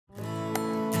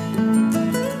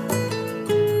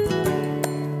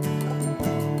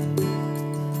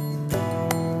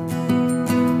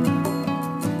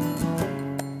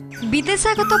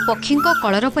पेशागत पक्षी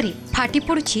कलर पर फाटी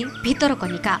पड़ुछि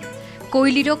भितरकनिका।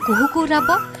 कोइलीर कुहू कुहू राब,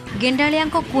 गेंडालिया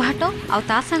कुहाट आउ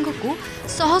ता सांगकु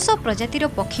शह शह प्रजातिर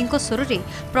पक्षी स्वर में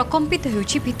प्रकम्पित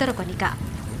होउछि भितरकनिका।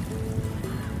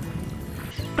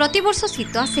 प्रतिवर्ष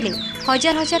शीत आसिले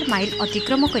हजार हजार माइल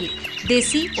अतिक्रम करी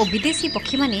देशी और विदेशी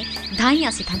पक्षी माने धाई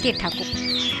आसी थांती एठाकु।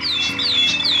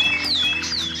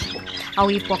 आउ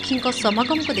ये पक्षी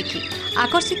समागम को देखि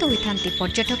आकर्षित होइथांती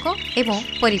पर्यटक एवं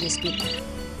परिवेशविद।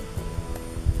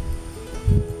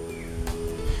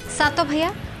 सातभाया,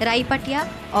 राईपाटिया,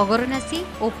 अगरनासी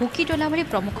और हुकीडोला भली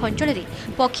प्रमुख अंचल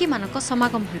में पक्षी मानक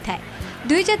समागम होता है।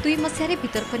 2002 मसीह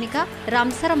भितरकनिका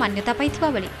रामसार मान्यता पाइथिबा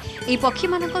बेले एही पक्षी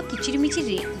मानक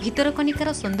किचिरमिचिरे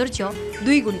भितरकनिकार सौंदर्य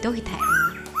द्विगुणित होता है।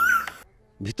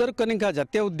 भितरकनिका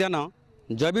जातीय उद्यान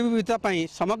जैव विविधता पाई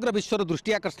समग्र विश्वर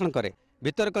दृष्टि आकर्षण करे।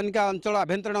 भितरकनिका अंचल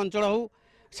आभ्यंतरीण अंचल हो,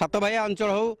 सातभाया अंचल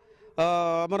हो,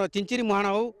 आमर चिंचिरी मुहाण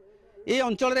हो, ये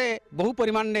अंचल रे बहु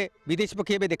परिमाण में विदेशी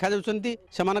पक्षी एवं देखा जाउछंती।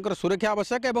 सेमानकर सुरक्षा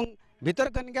आवश्यक एवं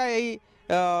भितरकनिका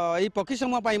यही पक्षी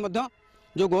समूह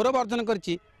जो गौरव अर्जन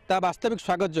करछि ता वास्तविक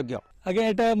स्वागत योग्य। आगे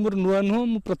यहाँ मोर नुआ नुह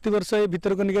मु प्रति वर्ष ये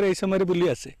भितरकनिकार यही समय बुली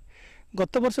आसे।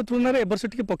 गत वर्ष तुलन में वर्ष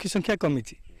टी पक्षी संख्या कमी।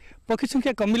 पक्षी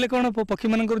संख्या कमिले कौन पक्षी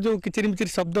मानकर जो किचिरमिचिर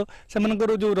शब्द से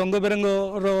जो रंग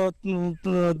बेरंगर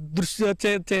दृश्य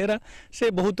चेहरा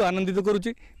से बहुत आनंदित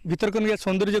करुच्ची। भितरकनिका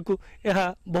सौंदर्य को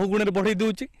यह बहुगुण बढ़ई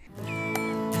दूची।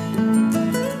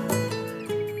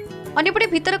 अन्यपटे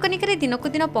भितरकनिकारे दिनकु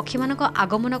दिन पक्षी मानक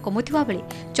आगमन कमुथिबा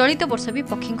बेले चलित वर्ष भी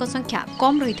पक्षी संख्या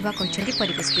कम रहिथिबा कहछन्ती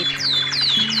परिवेशविद।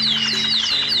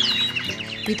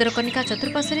 भितरकनिका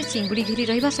चतुर्पार्श्वे चिंगुड़ी घिरी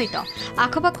रहिबा सहित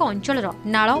आखपाख अंचलर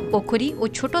नाळ, पोखरी और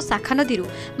छोट शाखा नदीरू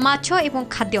माछ एवं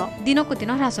खाद्य दिनकु दिन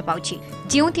ह्रास पाउछि,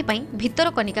 जेउथिपई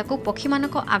भितरकनिका को पक्षी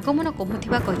मानक आगमन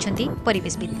कमुथिबा कहछन्ती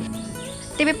परिवेशविद।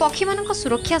 तेबे पक्षी मानक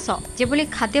सुरक्षा सह जेभली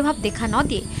खाद्याभाव देखा न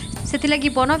दिए सेथिलागि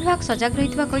वन विभाग सजग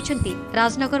रहिथिबा कहछन्ती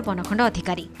राजनगर वनखंड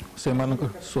अधिकारी। से मानक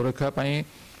सुरक्षा पई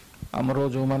हमरो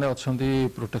जो माने अछंती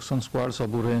प्रोटेक्शन स्क्वाड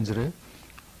सब रेंज रे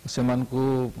से मानकु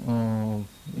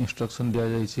इंस्ट्रक्शन दिया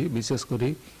जाइछि। विशेष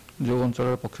करी जो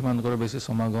अंचल पक्षी मानकर बेसी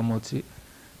समागम अछि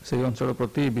से अंचल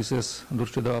प्रति विशेष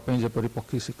दृष्टि देवा पई जेपरि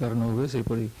पक्षी शिकार न हुए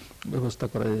सेपरि व्यवस्था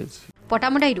करा जाइछि।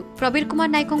 पटामुंडाईरू प्रवीर कुमार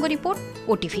नायकଙ୍କ रिपोर्ट,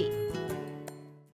 ओटीवी।